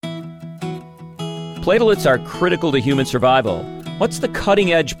Platelets are critical to human survival. What's the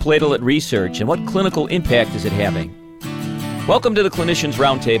cutting-edge platelet research and what clinical impact is it having? Welcome to the Clinicians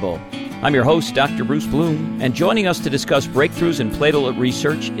Roundtable. I'm your host, Dr. Bruce Bloom, and joining us to discuss breakthroughs in platelet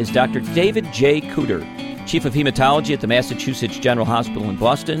research is Dr. David J. Kutter, Chief of Hematology at the Massachusetts General Hospital in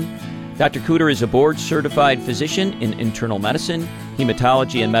Boston. Dr. Kutter is a board-certified physician in internal medicine,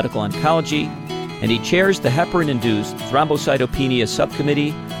 hematology, and medical oncology, and he chairs the heparin-induced thrombocytopenia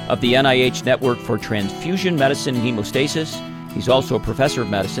subcommittee of the NIH Network for Transfusion Medicine and Hemostasis. He's also a professor of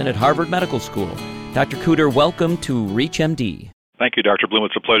medicine at Harvard Medical School. Dr. Kutter, welcome to ReachMD. Thank you, Dr. Bloom.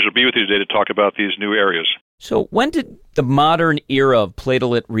 It's a pleasure to be with you today to talk about these new areas. So when did the modern era of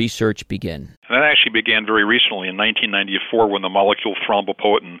platelet research begin? And that actually began very recently in 1994 when the molecule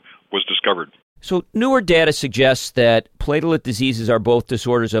thrombopoietin was discovered. So newer data suggests that platelet diseases are both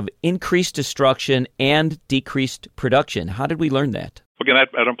disorders of increased destruction and decreased production. How did we learn that? Again,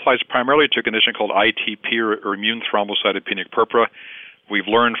 that applies primarily to a condition called ITP, or immune thrombocytopenic purpura. We've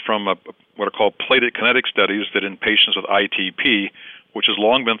learned from what are called platelet kinetic studies that in patients with ITP, which has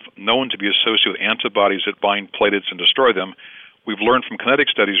long been known to be associated with antibodies that bind platelets and destroy them, we've learned from kinetic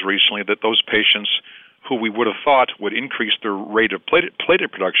studies recently that those patients who we would have thought would increase their rate of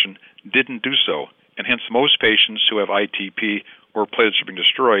platelet production didn't do so. And hence most patients who have ITP or platelets are being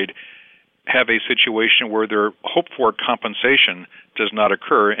destroyed have a situation where their hoped-for compensation does not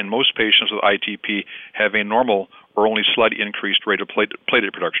occur, and most patients with ITP have a normal or only slightly increased rate of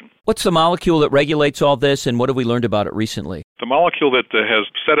platelet production. What's the molecule that regulates all this, and what have we learned about it recently? The molecule that has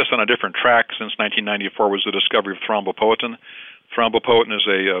set us on a different track since 1994 was the discovery of thrombopoietin. Thrombopoietin is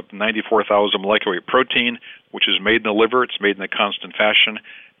a 94,000 molecular weight protein, which is made in the liver. It's made in a constant fashion,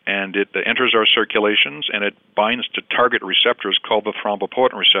 and it enters our circulations, and it binds to target receptors called the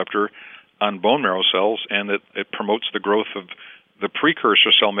thrombopoietin receptor on bone marrow cells, and it promotes the growth of the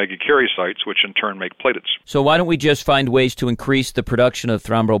precursor cell megakaryocytes, which in turn make platelets. So why don't we just find ways to increase the production of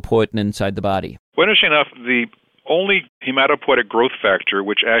thrombopoietin inside the body? Well, interesting enough, the only hematopoietic growth factor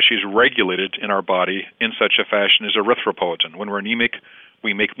which actually is regulated in our body in such a fashion is erythropoietin. When we're anemic,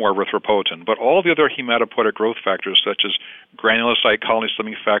 we make more erythropoietin. But all the other hematopoietic growth factors, such as granulocyte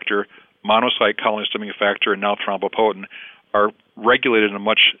colony-stimulating factor, monocyte colony-stimulating factor, and now thrombopoietin, are regulated in a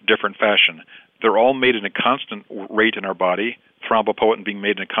much different fashion. They're all made in a constant rate in our body, thrombopoietin being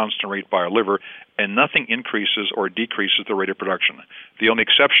made in a constant rate by our liver, and nothing increases or decreases the rate of production. The only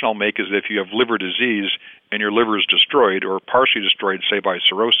exception I'll make is if you have liver disease and your liver is destroyed or partially destroyed, say by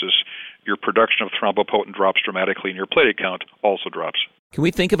cirrhosis, your production of thrombopoietin drops dramatically and your platelet count also drops. Can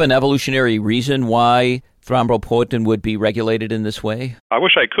we think of an evolutionary reason why thrombopoietin would be regulated in this way? I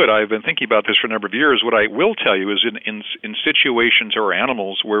wish I could. I've been thinking about this for a number of years. What I will tell you is in situations or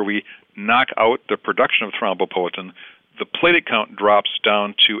animals where we knock out the production of thrombopoietin, the platelet count drops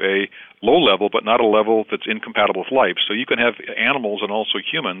down to a low level, but not a level that's incompatible with life. So you can have animals and also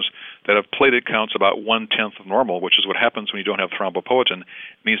humans that have platelet counts about 1/10 of normal, which is what happens when you don't have thrombopoietin.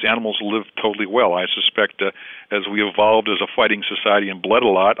 It means animals live totally well. I suspect as we evolved as a fighting society and bled a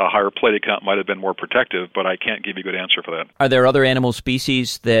lot, a higher platelet count might have been more protective, but I can't give you a good answer for that. Are there other animal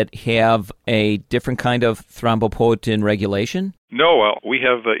species that have a different kind of thrombopoietin regulation? No, we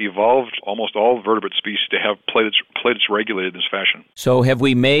have evolved almost all vertebrate species to have platelets regulated in this fashion. So have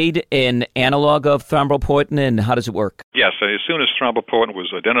we made an analog of thrombopoietin, and how does it work? Yes, as soon as thrombopoietin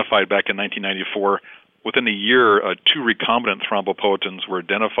was identified back in 1994, within a year, 2 recombinant thrombopoietins were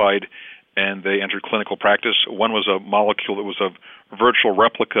identified, and they entered clinical practice. One was a molecule that was a virtual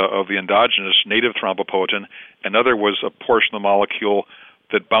replica of the endogenous native thrombopoietin. Another was a portion of the molecule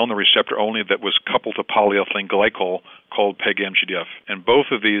that bound the receptor only that was coupled to polyethylene glycol called PEG-MGDF. And both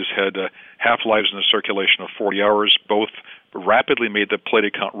of these had half-lives in the circulation of 40 hours. Both rapidly made the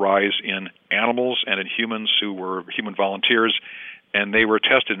platelet count rise in animals and in humans who were human volunteers, and they were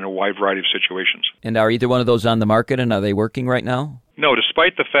tested in a wide variety of situations. And are either one of those on the market, and are they working right now? No,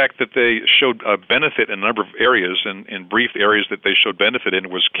 despite the fact that they showed a benefit in a number of areas, and in brief areas that they showed benefit in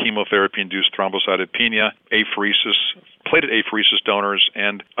was chemotherapy-induced thrombocytopenia, apheresis, platelet apheresis donors,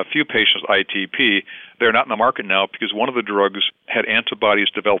 and a few patients with ITP. They're not in the market now because one of the drugs had antibodies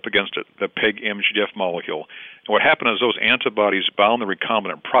developed against it, the PEG-MGDF molecule. And what happened is those antibodies bound the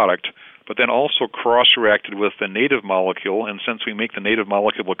recombinant product, but then also cross-reacted with the native molecule, and since we make the native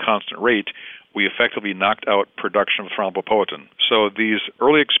molecule at a constant rate, we effectively knocked out production of thrombopoietin. So these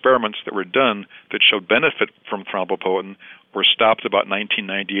early experiments that were done that showed benefit from thrombopoietin were stopped about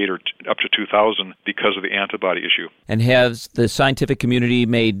 1998 or up to 2000 because of the antibody issue. And has the scientific community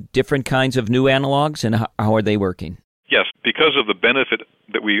made different kinds of new analogs, and how are they working? Yes, because of the benefit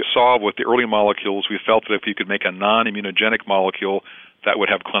that we saw with the early molecules, we felt that if you could make a non-immunogenic molecule that would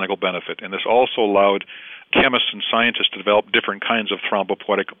have clinical benefit. And this also allowed chemists and scientists to develop different kinds of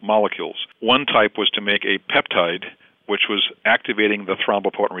thrombopoietic molecules. One type was to make a peptide, which was activating the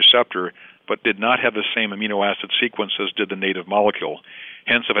thrombopoietin receptor, but did not have the same amino acid sequence as did the native molecule.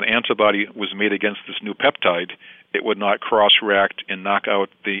 Hence, if an antibody was made against this new peptide, it would not cross-react and knock out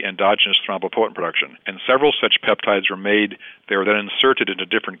the endogenous thrombopoietin production. And several such peptides were made. They were then inserted into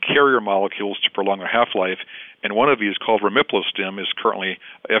different carrier molecules to prolong their half-life, and one of these, called Rimiplostim, is currently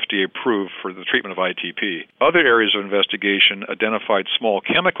FDA approved for the treatment of ITP. Other areas of investigation identified small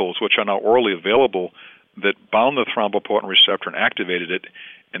chemicals, which are now orally available, that bound the thrombopoietin receptor and activated it,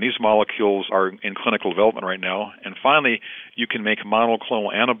 and these molecules are in clinical development right now. And finally, you can make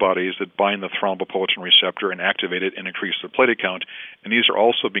monoclonal antibodies that bind the thrombopoietin receptor and activate it and increase the platelet count, and these are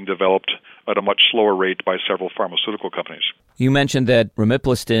also being developed at a much slower rate by several pharmaceutical companies. You mentioned that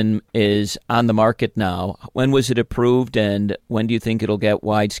Rimiplostim is on the market now. When was it approved, and when do you think it'll get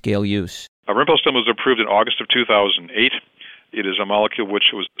wide-scale use? Rimiplostim was approved in August of 2008. It is a molecule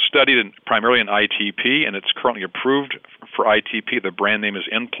which was studied primarily in ITP, and it's currently approved for ITP. The brand name is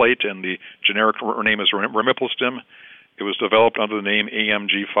Nplate, and the generic name is Rimiplostim. It was developed under the name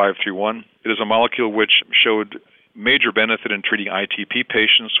AMG 531. It is a molecule which showed major benefit in treating ITP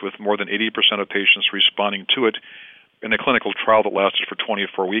patients, with more than 80% of patients responding to it in a clinical trial that lasted for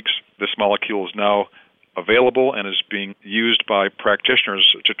 24 weeks. This molecule is now available and is being used by practitioners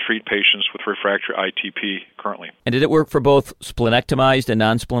to treat patients with refractory ITP currently. And did it work for both splenectomized and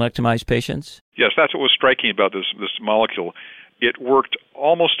non-splenectomized patients? Yes, that's what was striking about this molecule. It worked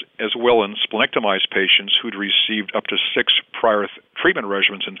almost as well in splenectomized patients who'd received up to 6 prior treatment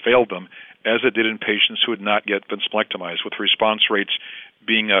regimens and failed them as it did in patients who had not yet been splenectomized, with response rates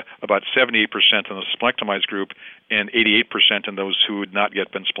being about 78% in the splenectomized group and 88% in those who had not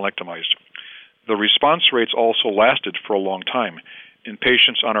yet been splenectomized. The response rates also lasted for a long time. In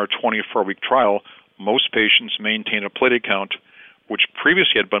patients on our 24-week trial, most patients maintained a platelet count which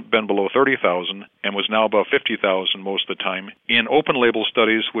previously had been below 30,000 and was now above 50,000 most of the time. In open-label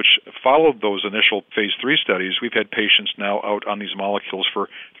studies which followed those initial phase 3 studies, we've had patients now out on these molecules for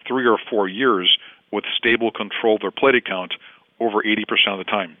 3 or 4 years with stable control of their platelet count over 80% of the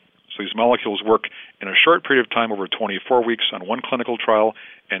time. So these molecules work in a short period of time, over 24 weeks on one clinical trial,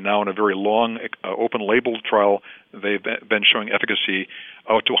 and now in a very long open-label trial, they've been showing efficacy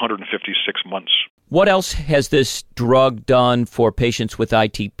out to 156 months. What else has this drug done for patients with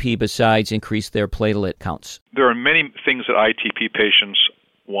ITP besides increase their platelet counts? There are many things that ITP patients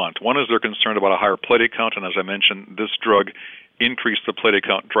want. One is they're concerned about a higher platelet count, and as I mentioned, this drug increased the platelet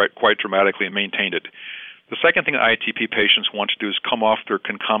count quite dramatically and maintained it. The second thing that ITP patients want to do is come off their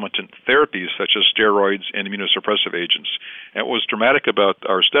concomitant therapies, such as steroids and immunosuppressive agents. And what was dramatic about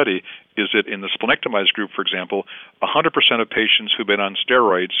our study is that in the splenectomized group, for example, 100% of patients who've been on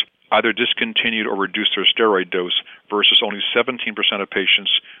steroids either discontinued or reduced their steroid dose, versus only 17% of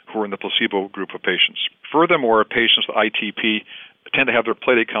patients who were in the placebo group of patients. Furthermore, patients with ITP tend to have their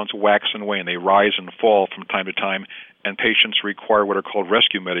platelet counts wax and wane. They rise and fall from time to time, and patients require what are called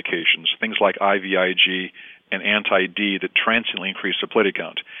rescue medications, things like IVIG and anti-D that transiently increase the platelet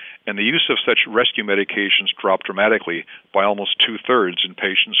count. And the use of such rescue medications dropped dramatically by almost 2/3 in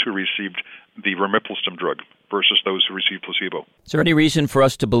patients who received the Rimiplostim drug versus those who received placebo. Is there any reason for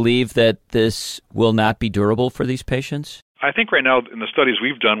us to believe that this will not be durable for these patients? I think right now in the studies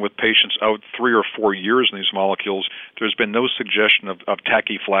we've done with patients out 3 or 4 years in these molecules, there's been no suggestion of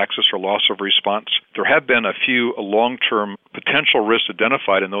tachyphylaxis or loss of response. There have been a few long-term potential risks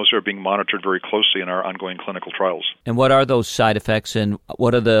identified, and those are being monitored very closely in our ongoing clinical trials. And what are those side effects, and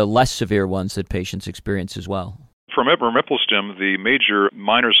what are the less severe ones that patients experience as well? For Rimiplostim, the major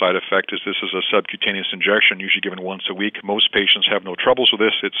minor side effect is this is a subcutaneous injection, usually given once a week. Most patients have no troubles with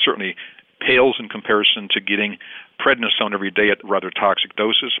this. It certainly pales in comparison to getting prednisone every day at rather toxic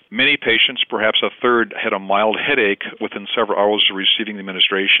doses. Many patients, perhaps a third, had a mild headache within several hours of receiving the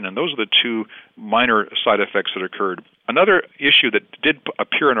administration, and those are the 2 minor side effects that occurred. Another issue that did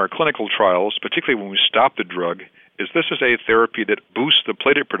appear in our clinical trials, particularly when we stopped the drug, is this is a therapy that boosts the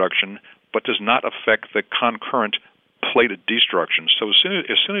platelet production but does not affect the concurrent platelet destruction. So as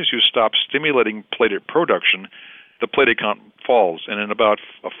soon as you stop stimulating platelet production, the platelet count falls. And in about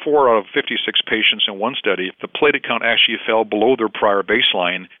 4 out of 56 patients in one study, the platelet count actually fell below their prior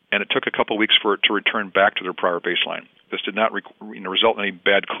baseline, and it took a couple of weeks for it to return back to their prior baseline. This did not result in any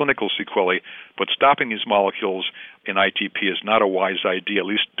bad clinical sequelae, but stopping these molecules in ITP is not a wise idea, at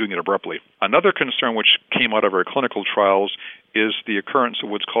least doing it abruptly. Another concern which came out of our clinical trials is the occurrence of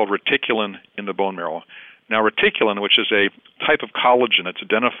what's called reticulin in the bone marrow. Now, reticulin, which is a type of collagen that's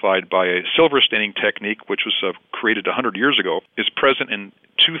identified by a silver staining technique, which was created 100 years ago, is present in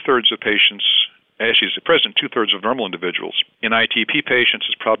two-thirds of patients. Actually, it's present in two-thirds of normal individuals. In ITP patients,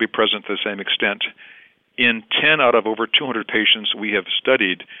 it's probably present to the same extent. In 10 out of over 200 patients we have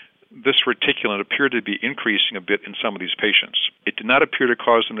studied, this reticulin appeared to be increasing a bit in some of these patients. It did not appear to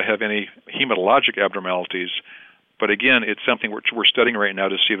cause them to have any hematologic abnormalities, but again, it's something we're studying right now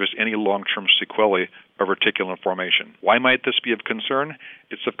to see if there's any long-term sequelae of reticulin formation. Why might this be of concern?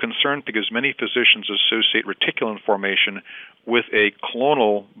 It's of concern because many physicians associate reticulin formation with a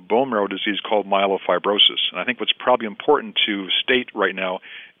clonal bone marrow disease called myelofibrosis. And I think what's probably important to state right now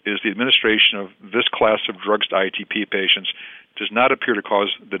is the administration of this class of drugs to ITP patients does not appear to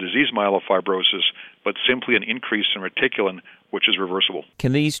cause the disease myelofibrosis, but simply an increase in reticulin, which is reversible.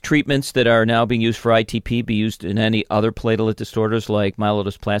 Can these treatments that are now being used for ITP be used in any other platelet disorders like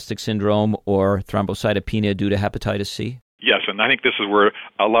myelodysplastic syndrome or thrombocytopenia due to hepatitis C? Yes, and I think this is where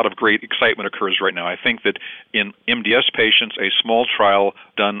a lot of great excitement occurs right now. I think that in MDS patients, a small trial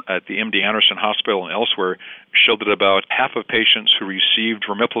done at the MD Anderson Hospital and elsewhere showed that about half of patients who received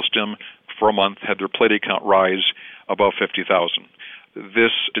Romiplastim for a month had their platelet count rise above 50,000.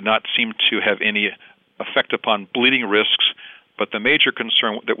 This did not seem to have any effect upon bleeding risks, but the major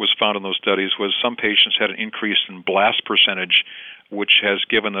concern that was found in those studies was some patients had an increase in blast percentage, which has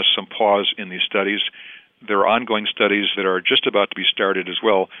given us some pause in these studies. There are ongoing studies that are just about to be started as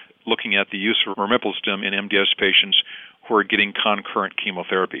well, looking at the use of Romiplastim in MDS patients who are getting concurrent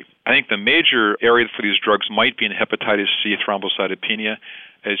chemotherapy. I think the major area for these drugs might be in hepatitis C thrombocytopenia.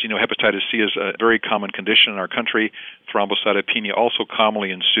 As you know, hepatitis C is a very common condition in our country. Thrombocytopenia also commonly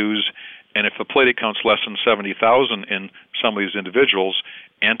ensues. And if the platelet count's less than 70,000 in some of these individuals,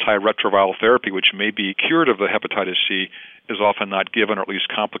 antiretroviral therapy, which may be curative of the hepatitis C, is often not given or at least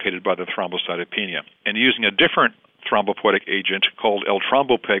complicated by the thrombocytopenia. And using a different thrombopoietic agent called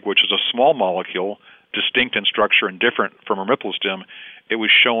L-Thrombopeg, which is a small molecule, distinct in structure and different from Romiplastim, it was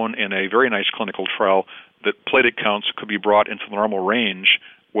shown in a very nice clinical trial that platelet counts could be brought into the normal range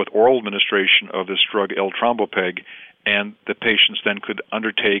with oral administration of this drug L-Thrombopeg, and the patients then could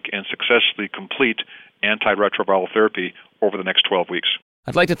undertake and successfully complete antiretroviral therapy over the next 12 weeks.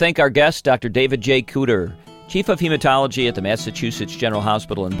 I'd like to thank our guest, Dr. David J. Kuder, Chief of Hematology at the Massachusetts General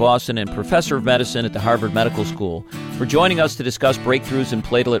Hospital in Boston and Professor of Medicine at the Harvard Medical School, for joining us to discuss breakthroughs in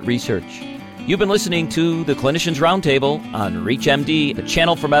platelet research. You've been listening to the Clinicians Roundtable on ReachMD, the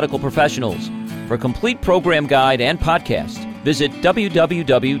channel for medical professionals. For a complete program guide and podcast, visit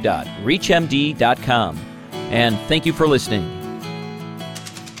www.reachmd.com. And thank you for listening.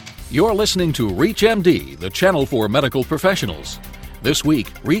 You're listening to ReachMD, the channel for medical professionals. This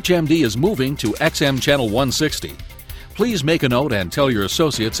week, ReachMD is moving to XM Channel 160. Please make a note and tell your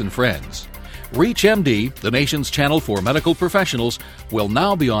associates and friends. ReachMD, the nation's channel for medical professionals, will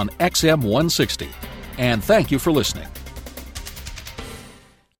now be on XM 160. And thank you for listening.